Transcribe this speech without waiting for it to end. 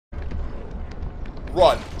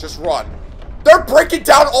Run. Just run. They're breaking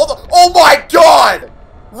down all the... Oh my god!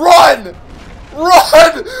 Run!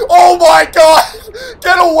 Run! Oh my god!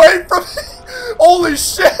 Get away from me! Holy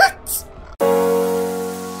shit!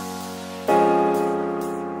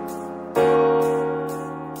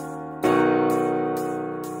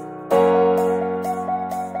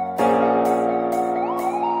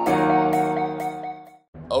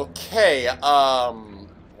 Okay,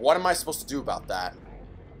 what am I supposed to do about that?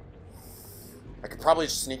 I could probably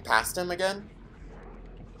just sneak past him again.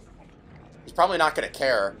 He's probably not gonna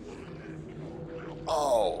care.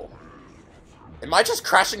 Oh. Am I just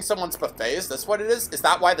crashing someone's buffet? Is this what it is? Is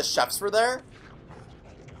that why the chefs were there?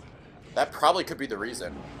 That probably could be the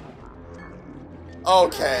reason.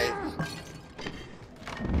 Okay.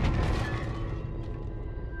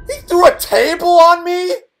 He threw a table on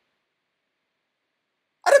me?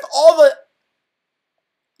 Out of all the...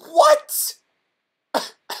 What?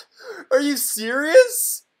 Are you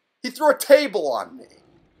serious? He threw a table on me.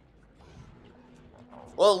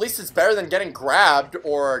 Well, at least it's better than getting grabbed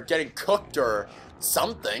or getting cooked or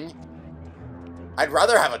something. I'd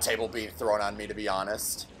rather have a table being thrown on me, to be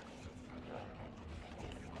honest.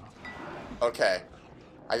 Okay.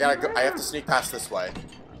 I gotta go. I have to sneak past this way.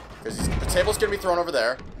 Because the table's gonna be thrown over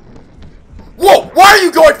there. Whoa! Why are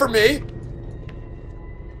you going for me?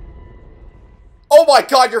 Oh my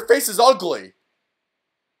god, your face is ugly.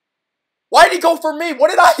 Why did he go for me? What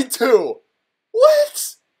did I do?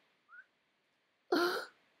 What?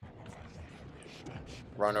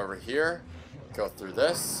 Run over here. Go through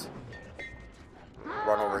this.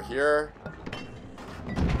 Run over here.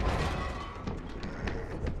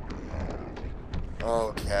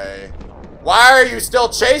 Okay. Why are you still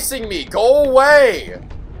chasing me? Go away!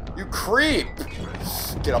 You creep!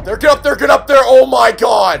 Get up there, get up there, get up there! Oh my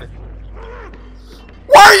god!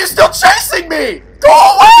 Why are you still chasing me? Go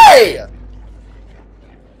away!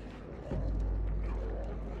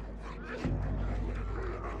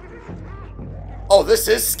 Oh, this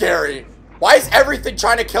is scary. Why is everything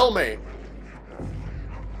trying to kill me?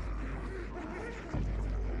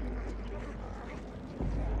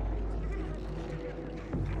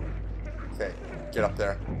 Okay, get up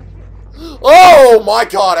there. Oh my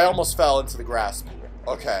god, I almost fell into the grasp.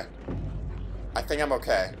 Okay. I think I'm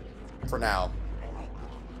okay. For now.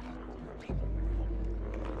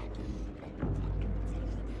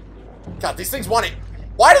 God, these things want to...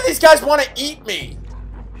 Why do these guys want to eat me?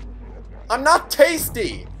 I'm not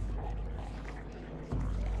tasty.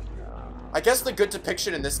 I guess the good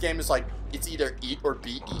depiction in this game is like, it's either eat or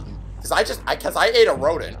be eaten. Because I ate a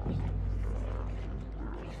rodent.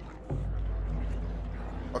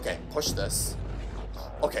 Okay, push this.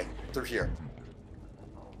 Okay, through here.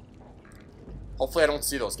 Hopefully I don't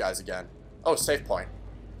see those guys again. Oh, save point.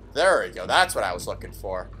 There we go. That's what I was looking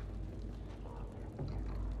for.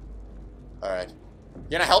 Alright.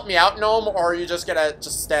 You gonna help me out, Gnome, or are you just gonna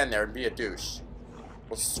stand there and be a douche?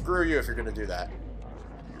 Well, screw you if you're gonna do that.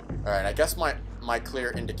 Alright, I guess my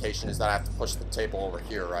clear indication is that I have to push the table over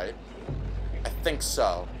here, right? I think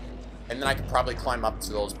so. And then I could probably climb up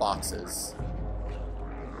to those boxes.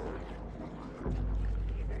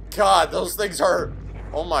 God, those things are...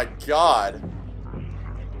 Oh my god.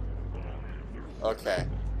 Okay.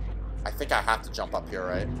 I think I have to jump up here,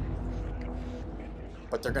 right?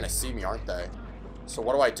 But they're gonna see me, aren't they? So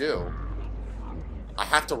what do I do? I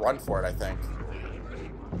have to run for it, I think.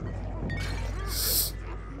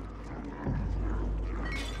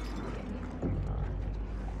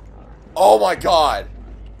 Oh my god!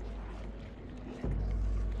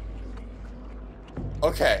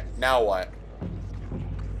 Okay, now what?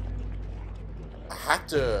 I have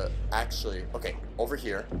to actually... Okay, over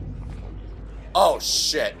here. Oh,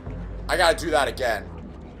 shit. I gotta do that again.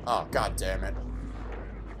 Oh, god damn it.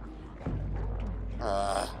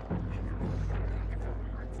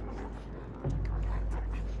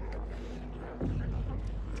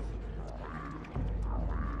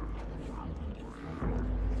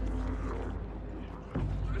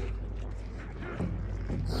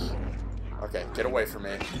 Okay, get away from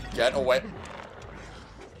me. Get away.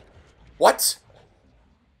 What?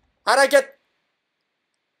 How'd I get...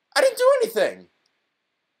 I didn't do anything.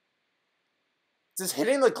 Does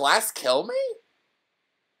hitting the glass kill me?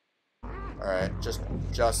 Alright, just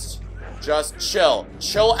chill.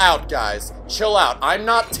 Chill out, guys. Chill out. I'm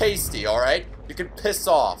not tasty, alright? You can piss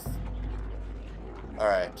off.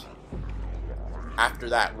 Alright. After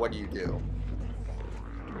that, what do you do?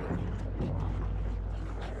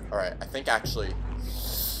 Alright, I think actually...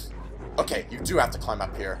 Okay, you do have to climb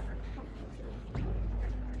up here.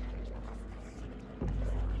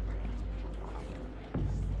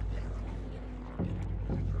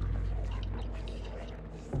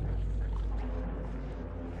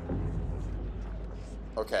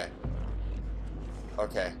 Okay.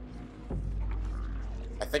 Okay.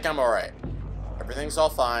 I think I'm alright. Everything's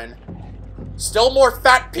all fine. Still more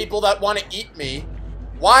fat people that want to eat me.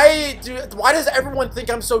 Why does everyone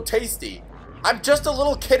think I'm so tasty? I'm just a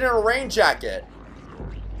little kid in a rain jacket.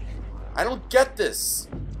 I don't get this.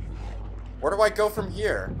 Where do I go from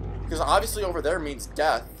here? Because obviously over there means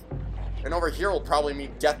death. And over here will probably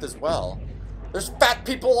mean death as well. There's fat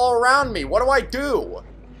people all around me. What do I do?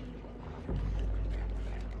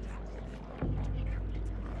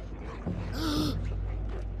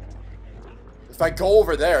 If I go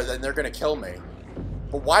over there, then they're gonna kill me.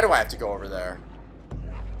 But why do I have to go over there?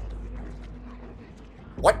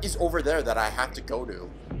 What is over there that I have to go to?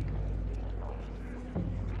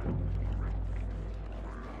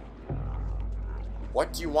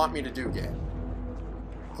 What do you want me to do, game?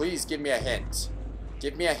 Please give me a hint.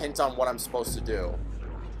 Give me a hint on what I'm supposed to do.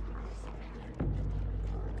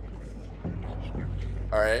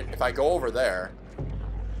 Alright, if I go over there,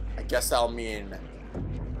 I guess that'll mean...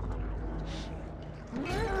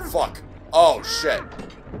 Fuck. Oh, shit.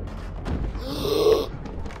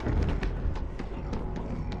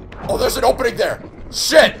 Oh, there's an opening there.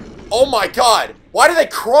 Shit. Oh my god. Why do they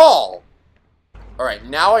crawl? Alright,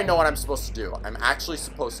 now I know what I'm supposed to do. I'm actually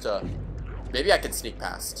supposed to... Maybe I can sneak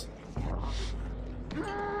past.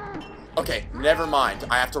 Okay, never mind.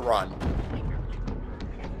 I have to run.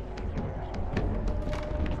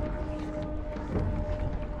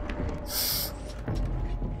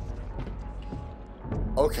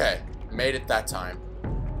 Okay, made it that time.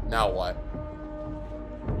 Now what?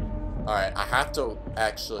 Alright, I have to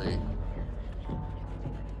actually...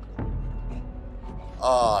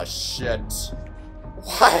 Oh, shit.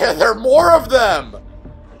 Why are there more of them?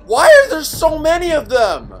 Why are there so many of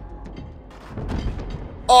them?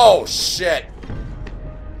 Oh, shit.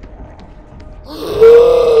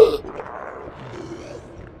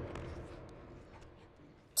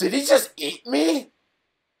 Did he just eat me?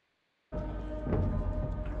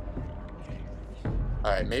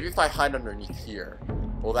 Alright, maybe if I hide underneath here,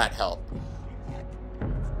 will that help?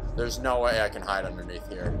 There's no way I can hide underneath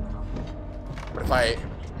here. But if I...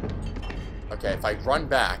 Okay, if I run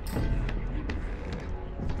back...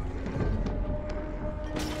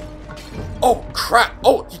 Oh, crap!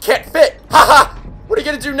 Oh, he can't fit! Haha! What are you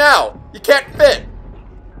gonna do now? You can't fit!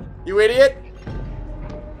 You idiot!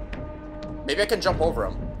 Maybe I can jump over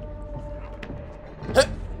him. Huh.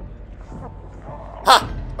 Ha!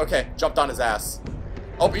 Okay, jumped on his ass.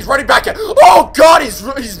 Oh, he's running back at... Oh, God! He's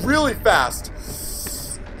really fast!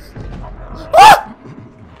 Ah!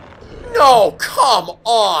 No, come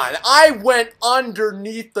on! I went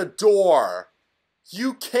underneath the door!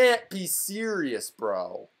 You can't be serious,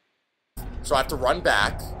 bro. So I have to run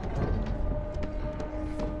back.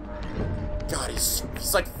 God, he's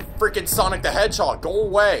like freaking Sonic the Hedgehog. Go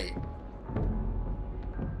away.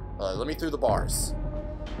 Let me through the bars.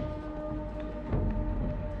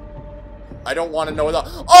 I don't want to know the...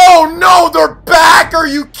 Oh, no! They're back! Are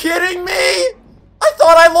you kidding me? I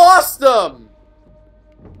thought I lost them!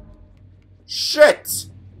 Shit!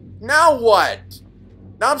 Now what?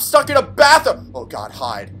 Now I'm stuck in a bathroom. Oh, God,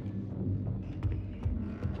 hide.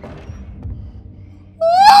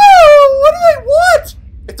 Oh, what do they want?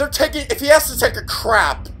 If they're taking... If he has to take a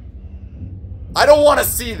crap. I don't want to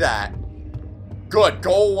see that. Good,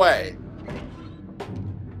 go away.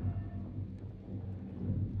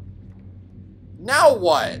 Now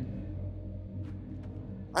what?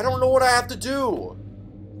 I don't know what I have to do.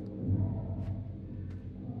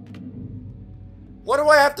 What do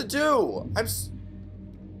I have to do?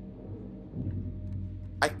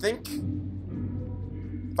 I think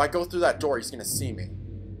if I go through that door, he's gonna see me.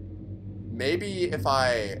 Maybe if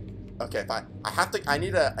I... Okay, if I have to... I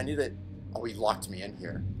need a... Oh, he locked me in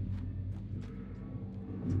here.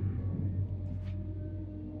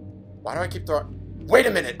 Why do I keep throwing... Wait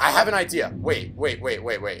a minute, I have an idea. Wait,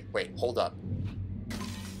 hold up.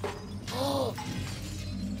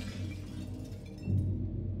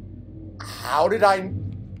 How did I...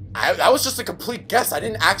 That was just a complete guess. I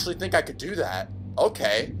didn't actually think I could do that.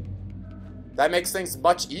 Okay. That makes things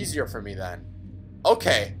much easier for me then.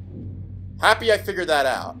 Okay. Happy I figured that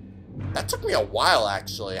out. That took me a while,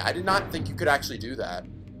 actually. I did not think you could actually do that.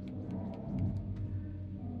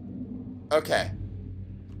 Okay.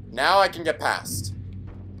 Now I can get past.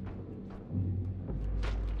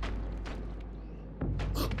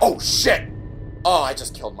 Oh, shit! Oh, I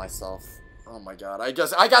just killed myself. Oh my god. I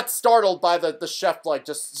got startled by the chef, like,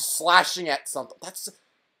 just slashing at something. That's...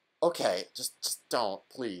 Okay, just don't,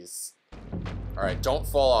 please. Alright, don't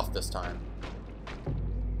fall off this time.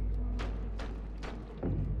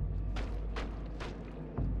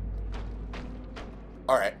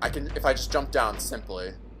 Alright, I can, if I just jump down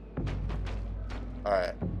simply.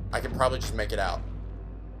 Alright, I can probably just make it out.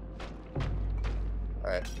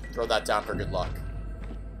 Alright, throw that down for good luck.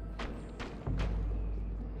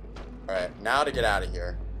 Alright, now to get out of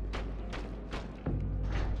here.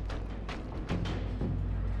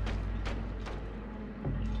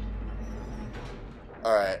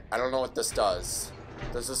 Alright, I don't know what this does.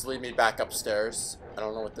 Does this lead me back upstairs? I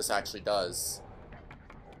don't know what this actually does.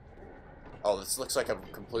 Oh, this looks like a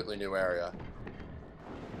completely new area.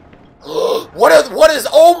 What is,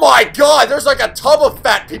 oh my god, there's like a tub of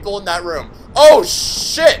fat people in that room. Oh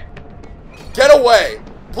shit! Get away.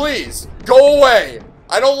 Please, go away.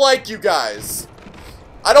 I don't like you guys.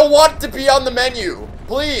 I don't want to be on the menu.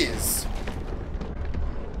 Please.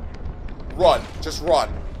 Run, just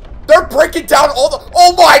run. They're breaking down all the,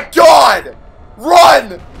 oh my god!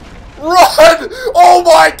 Run! Run! Oh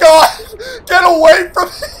my god! Get away from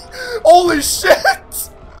me! Holy shit!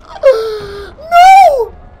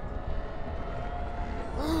 No!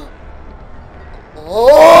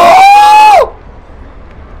 Oh!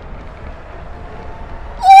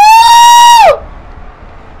 Oh!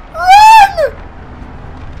 Run!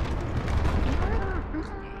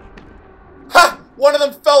 Ha! One of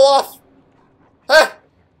them fell off. Ha!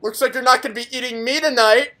 Looks like you're not gonna be eating me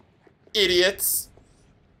tonight, idiots.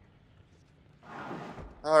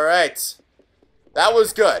 Alright. That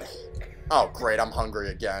was good. Oh, great, I'm hungry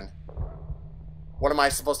again. What am I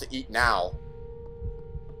supposed to eat now?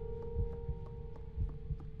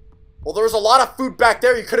 Well, there was a lot of food back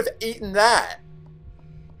there. You could have eaten that.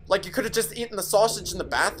 Like, you could have just eaten the sausage in the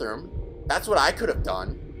bathroom. That's what I could have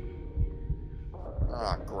done.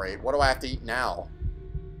 Oh, great. What do I have to eat now?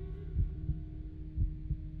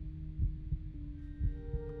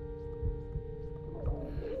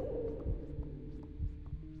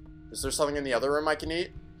 Is there something in the other room I can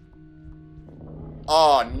eat?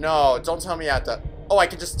 Oh, no. Don't tell me I have to... Oh, I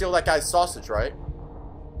can just steal that guy's sausage, right?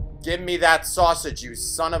 Give me that sausage, you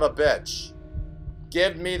son of a bitch.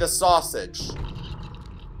 Give me the sausage.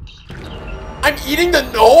 I'm eating the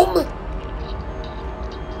gnome?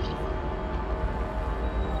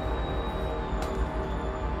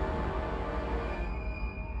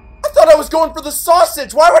 I thought I was going for the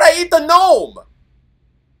sausage. Why would I eat the gnome?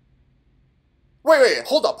 Wait,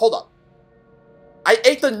 hold up. I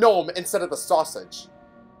ate the gnome instead of the sausage.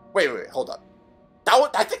 Wait, hold up.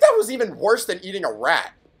 I think that was even worse than eating a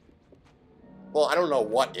rat. Well, I don't know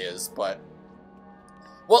what is, but...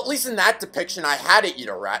 Well, at least in that depiction, I had to eat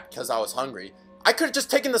a rat because I was hungry. I could have just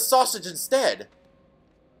taken the sausage instead.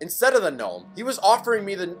 Instead of the gnome. He was offering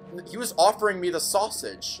me the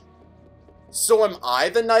sausage. So am I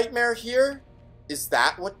the nightmare here? Is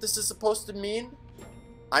that what this is supposed to mean?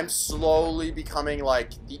 I'm slowly becoming,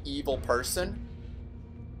 like, the evil person?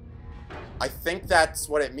 I think that's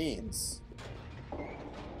what it means.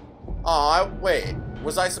 Aw, wait.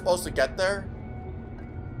 Was I supposed to get there?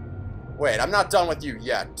 Wait, I'm not done with you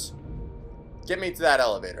yet. Get me to that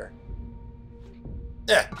elevator.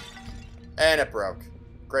 Eh. And it broke.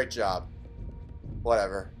 Great job.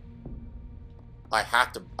 Whatever. I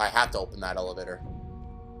have to open that elevator.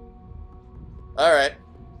 Alright.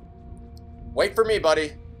 Wait for me,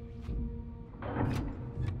 buddy.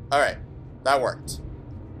 Alright. That worked.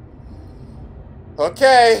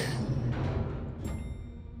 Okay.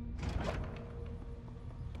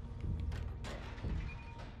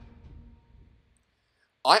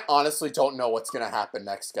 I honestly don't know what's gonna happen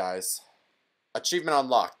next, guys. Achievement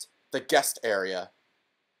unlocked. The guest area.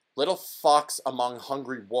 Little fox among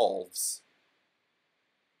hungry wolves.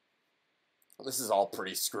 This is all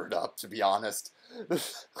pretty screwed up, to be honest.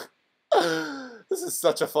 This is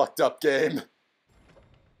such a fucked up game.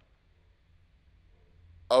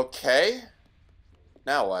 Okay.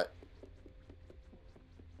 Now what?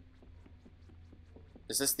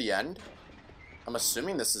 Is this the end? I'm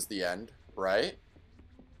assuming this is the end, right?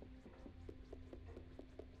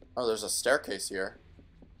 Oh, there's a staircase here.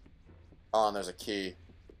 Oh, and there's a key.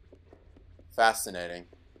 Fascinating.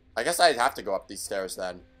 I guess I'd have to go up these stairs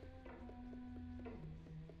then.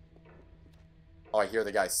 Oh, I hear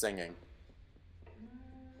the guy singing.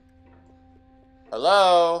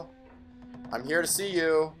 Hello? I'm here to see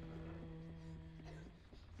you.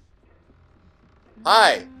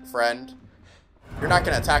 Hi, friend. You're not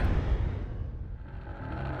gonna attack...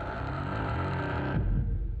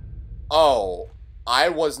 Oh, I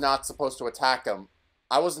was not supposed to attack him.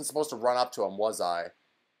 I wasn't supposed to run up to him, was I?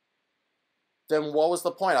 Then what was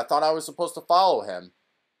the point? I thought I was supposed to follow him.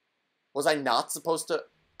 Was I not supposed to...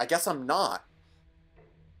 I guess I'm not.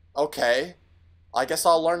 Okay. I guess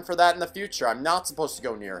I'll learn for that in the future. I'm not supposed to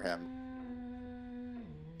go near him.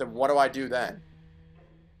 Then what do I do then?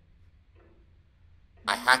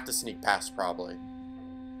 I have to sneak past, probably.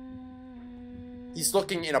 He's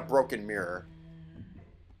looking in a broken mirror.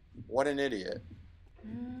 What an idiot.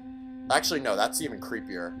 Actually, no, that's even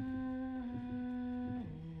creepier.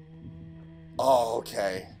 Oh,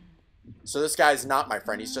 okay. So this guy's not my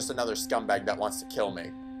friend. He's just another scumbag that wants to kill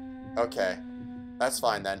me. Okay. That's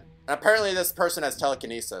fine, then. And apparently this person has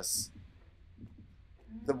telekinesis.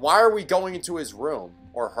 Then why are we going into his room?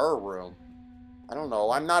 Or her room? I don't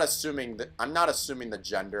know. I'm not assuming the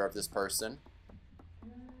gender of this person.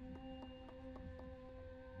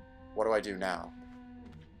 What do I do now?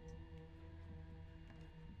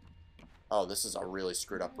 Oh, this is a really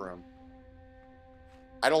screwed up room.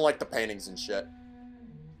 I don't like the paintings and shit.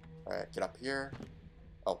 Alright, get up here.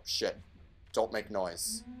 Oh, shit. Don't make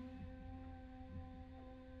noise.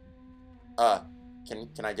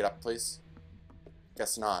 Can I get up, please?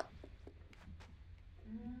 Guess not.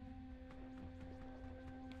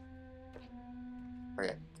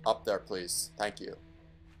 Okay, up there, please. Thank you.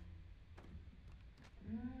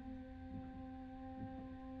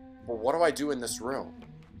 Well, what do I do in this room?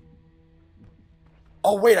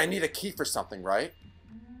 Oh, wait, I need a key for something, right?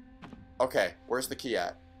 Okay, where's the key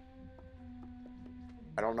at?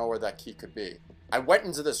 I don't know where that key could be. I went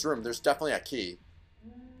into this room. There's definitely a key.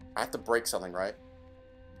 I have to break something, right?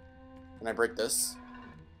 Can I break this?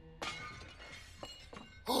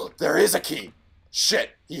 There is a key!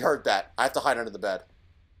 Shit! He heard that. I have to hide under the bed.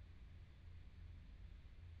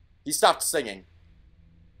 He stopped singing.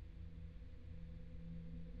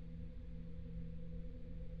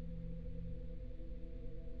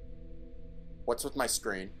 What's with my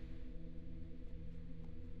screen?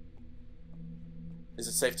 Is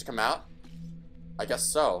it safe to come out? I guess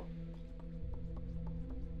so.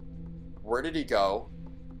 Where did he go?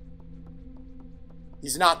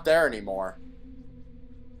 He's not there anymore.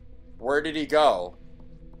 Where did he go?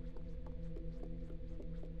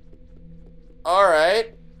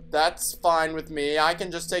 Alright. That's fine with me. I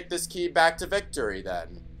can just take this key back to Victory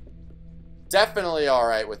then. Definitely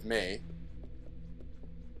alright with me.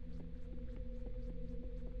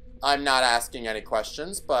 I'm not asking any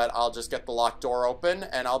questions, but I'll just get the locked door open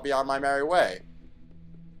and I'll be on my merry way.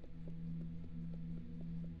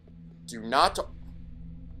 Do not...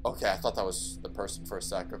 Okay, I thought that was the person for a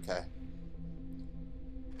sec. Okay.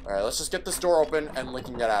 Alright, let's just get this door open and Link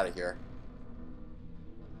can get out of here.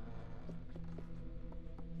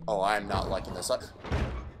 Oh, I'm not liking this. I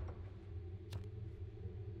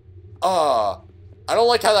don't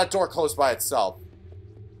like how that door closed by itself.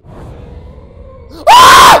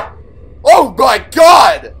 Ah! Oh my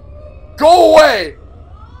god! Go away!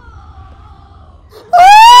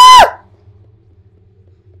 Ah!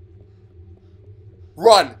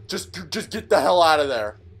 Run! Just get the hell out of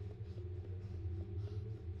there.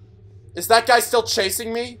 Is that guy still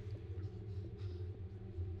chasing me?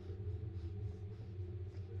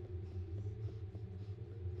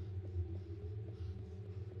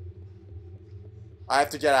 I have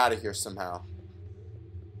to get out of here somehow.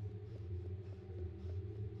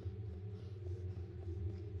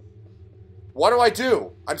 What do I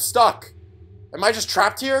do? I'm stuck. Am I just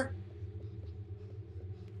trapped here?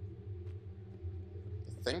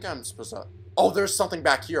 I think I'm supposed to... Oh, there's something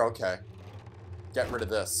back here. Okay. Get rid of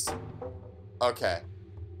this. Okay.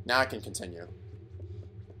 Now I can continue.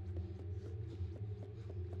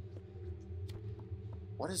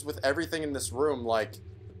 What is with everything in this room, like,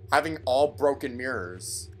 having all broken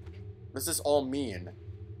mirrors? What does this all mean?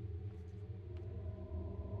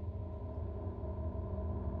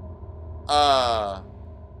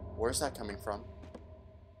 Where's that coming from?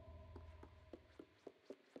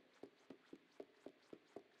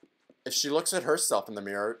 If she looks at herself in the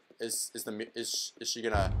mirror, is she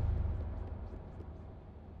gonna...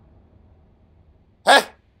 Hey!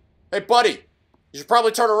 Hey, buddy! You should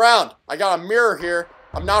probably turn around. I got a mirror here.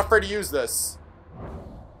 I'm not afraid to use this.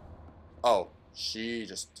 Oh, she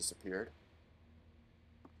just disappeared.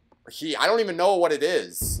 Or he, I don't even know what it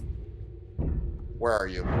is. Where are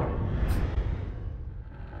you?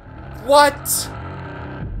 What?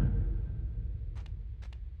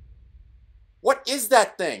 What is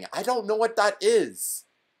that thing? I don't know what that is.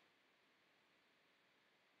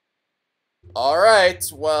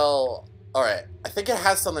 Alright, well... Alright, I think it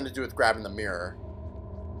has something to do with grabbing the mirror.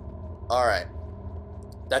 Alright.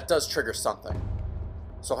 That does trigger something.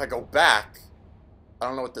 So if I go back, I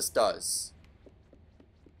don't know what this does.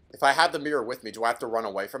 If I have the mirror with me, do I have to run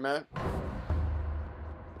away from it?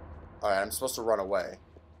 Alright, I'm supposed to run away.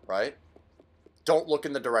 Right? Don't look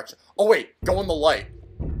in the direction. Oh wait, go in the light.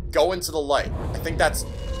 Go into the light. I think that's...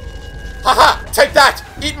 Haha! Take that!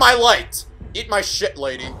 Eat my light! Eat my shit,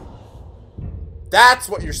 lady. That's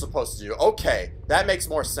what you're supposed to do. Okay. That makes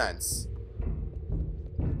more sense.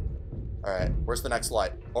 Alright, where's the next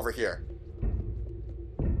light? Over here.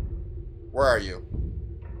 Where are you?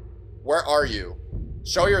 Where are you?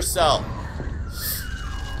 Show yourself.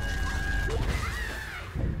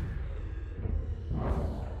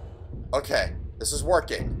 Okay, this is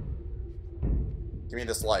working. Give me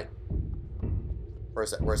this light. Where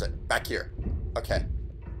is it? Where is it? Back here. Okay.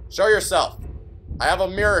 Show yourself. I have a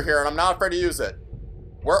mirror here and I'm not afraid to use it.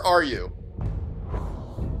 Where are you?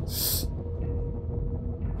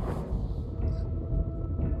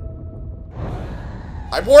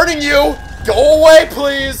 I'm warning you! Go away,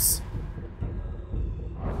 please!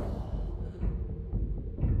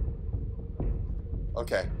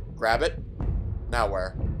 Okay, grab it. Now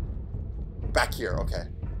where? Back here, okay.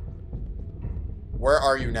 Where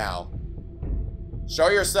are you now? Show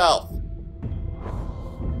yourself!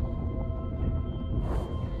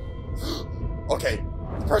 Okay,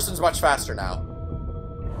 the person's much faster now.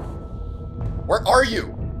 Where are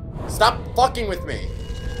you? Stop fucking with me!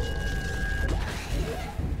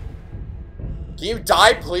 Can you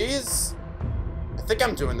die, please? I think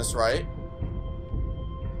I'm doing this right.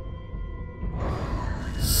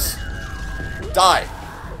 Die.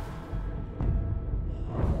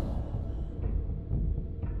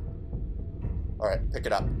 Alright, pick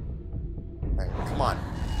it up. Alright, come on.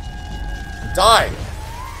 Die!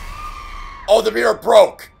 Oh, the mirror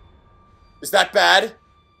broke! Is that bad?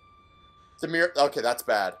 The mirror... Okay, that's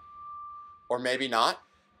bad. Or maybe not.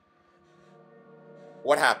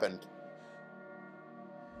 What happened?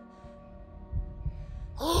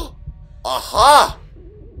 Aha!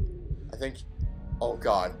 I think... Oh,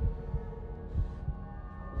 God.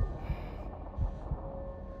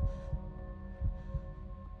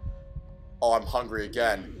 Oh, I'm hungry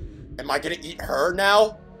again. Am I gonna eat her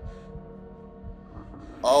now?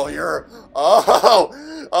 Oh, you're... Oh!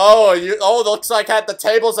 Oh, you... Oh, looks like the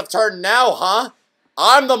tables have turned now, huh?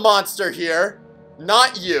 I'm the monster here.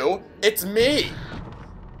 Not you. It's me.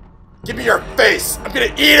 Give me your face. I'm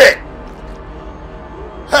gonna eat it!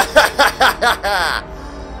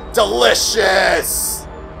 Delicious!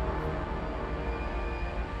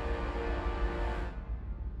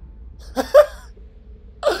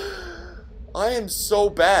 I am so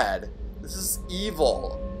bad. This is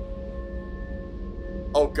evil.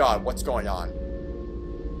 Oh God, what's going on?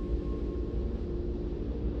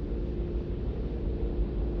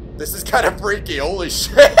 This is kind of freaky, holy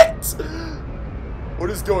shit! What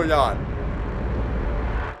is going on?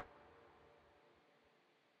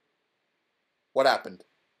 What happened?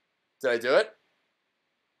 Did I do it?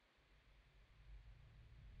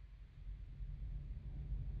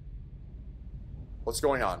 What's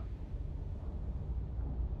going on?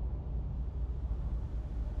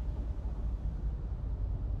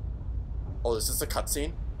 Oh, is this a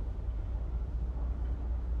cutscene?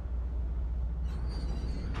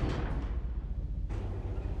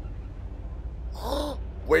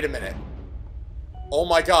 Wait a minute. Oh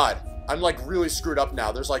my God. I'm like really screwed up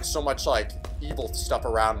now. There's like so much like evil stuff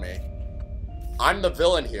around me. I'm the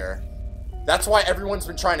villain here. That's why everyone's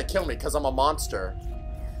been trying to kill me, because I'm a monster.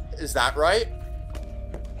 Is that right?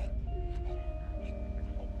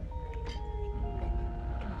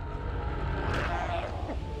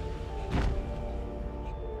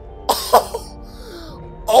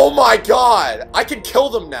 Oh my God! I can kill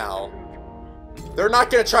them now. They're not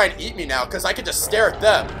gonna try and eat me now, because I can just stare at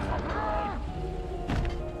them.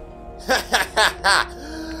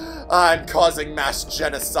 I'm causing mass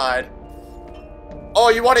genocide. Oh,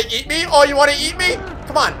 you want to eat me? Oh, you want to eat me?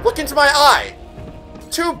 Come on, look into my eye.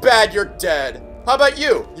 Too bad you're dead. How about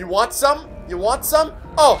you? You want some? You want some?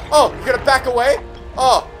 Oh, you're gonna back away?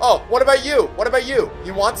 Oh, what about you? What about you?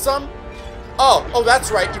 You want some? Oh,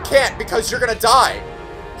 that's right, you can't because you're gonna die.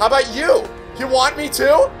 How about you? You want me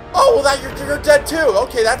too? Oh, well, you're dead too.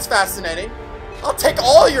 Okay, that's fascinating. I'll take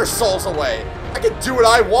all your souls away. I can do what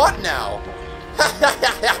I want now.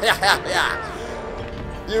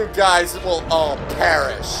 You guys will all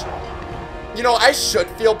perish. You know, I should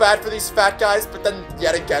feel bad for these fat guys, but then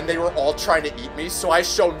yet again, they were all trying to eat me, so I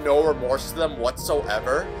show no remorse to them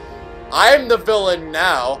whatsoever. I am the villain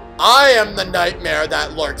now. I am the nightmare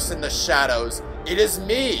that lurks in the shadows. It is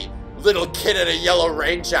me, little kid in a yellow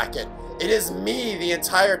rain jacket. It is me the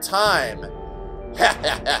entire time.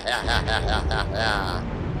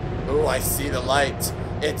 Ooh, I see the light.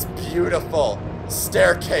 It's beautiful.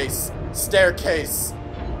 Staircase. Staircase.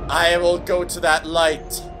 I will go to that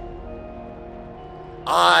light.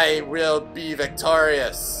 I will be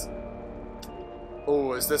victorious.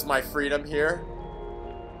 Ooh, is this my freedom here?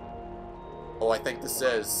 Oh, I think this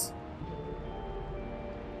is.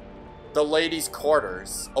 The lady's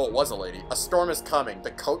quarters. Oh, it was a lady. A storm is coming.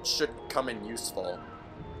 The coat should come in useful.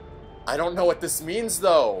 I don't know what this means,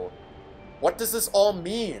 though. What does this all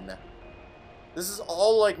mean? This is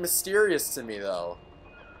all, like, mysterious to me, though.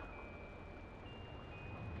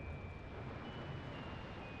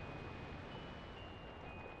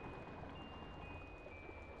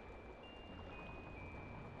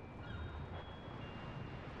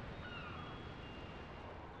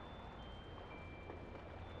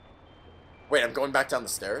 Wait, I'm going back down the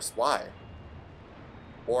stairs? Why?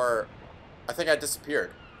 Or, I think I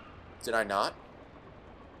disappeared. Did I not?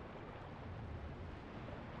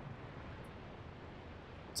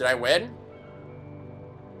 Did I win?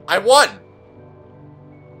 I won!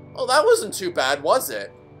 Oh, that wasn't too bad, was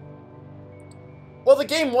it? Well, the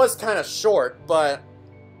game was kind of short, but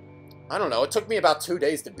I don't know, it took me about 2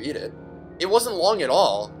 days to beat it. It wasn't long at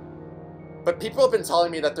all. But people have been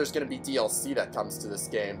telling me that there's going to be DLC that comes to this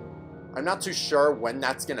game. I'm not too sure when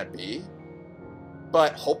that's going to be,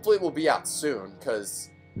 but hopefully it will be out soon, because,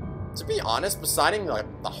 to be honest, besides like,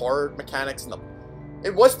 the horror mechanics and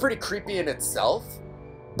it was pretty creepy in itself,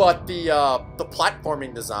 but the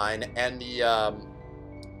platforming design and the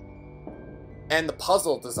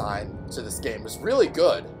puzzle design to this game was really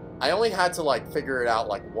good. I only had to, like, figure it out,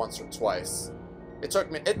 like, once or twice. It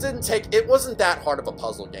wasn't that hard of a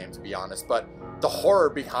puzzle game, to be honest, but the horror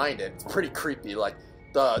behind it's pretty creepy, like,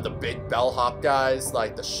 the big bellhop guys,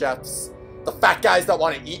 like the chefs, the fat guys that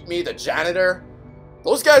want to eat me, the janitor.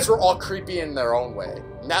 Those guys were all creepy in their own way.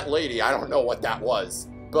 And that lady, I don't know what that was.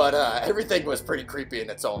 But everything was pretty creepy in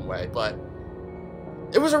its own way. But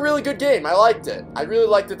it was a really good game. I liked it. I really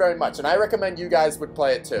liked it very much. And I recommend you guys would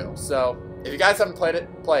play it too. So if you guys haven't played it,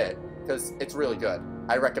 play it. Because it's really good.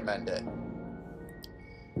 I recommend it.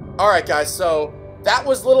 Alright guys, so that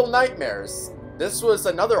was Little Nightmares. This was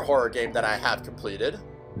another horror game that I have completed.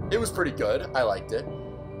 It was pretty good. I liked it.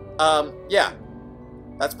 Yeah.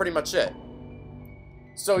 That's pretty much it.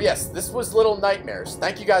 So yes, this was Little Nightmares.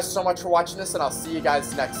 Thank you guys so much for watching this, and I'll see you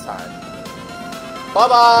guys next time.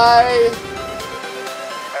 Bye-bye!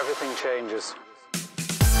 Everything changes.